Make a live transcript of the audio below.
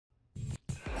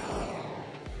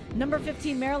Number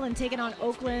 15, Maryland taking on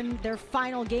Oakland, their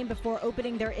final game before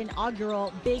opening their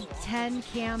inaugural Big Ten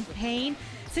campaign.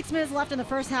 6 minutes left in the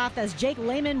first half as Jake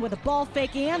Layman with a ball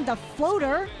fake and the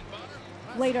floater.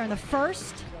 Later in the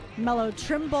first, Melo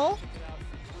Trimble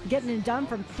getting it done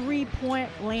from three-point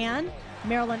land.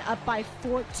 Maryland up by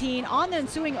 14. On the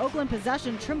ensuing Oakland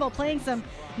possession, Trimble playing some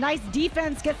nice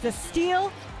defense, gets the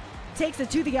steal, takes it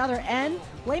to the other end.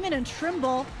 Layman and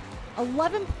Trimble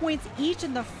 11 points each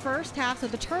in the first half, so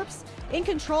the Terps in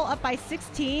control, up by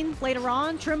 16. Later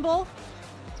on, Trimble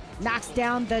knocks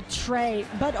down the tray.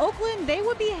 But Oakland, they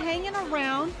would be hanging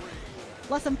around.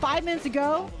 Less than 5 minutes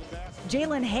ago,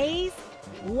 Jalen Hayes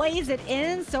lays it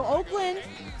in. So Oakland,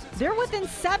 they're within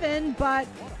 7, but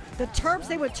the Terps,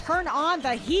 they would turn on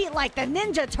the heat like the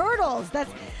Ninja Turtles.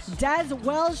 That's Dez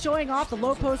Wells showing off the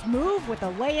low post move with a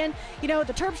lay-in. You know,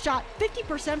 the Terps shot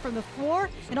 50% from the floor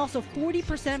and also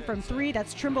 40% from three.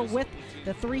 That's Trimble with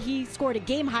the three. He scored a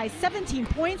game-high 17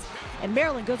 points, and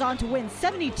Maryland goes on to win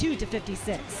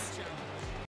 72-56.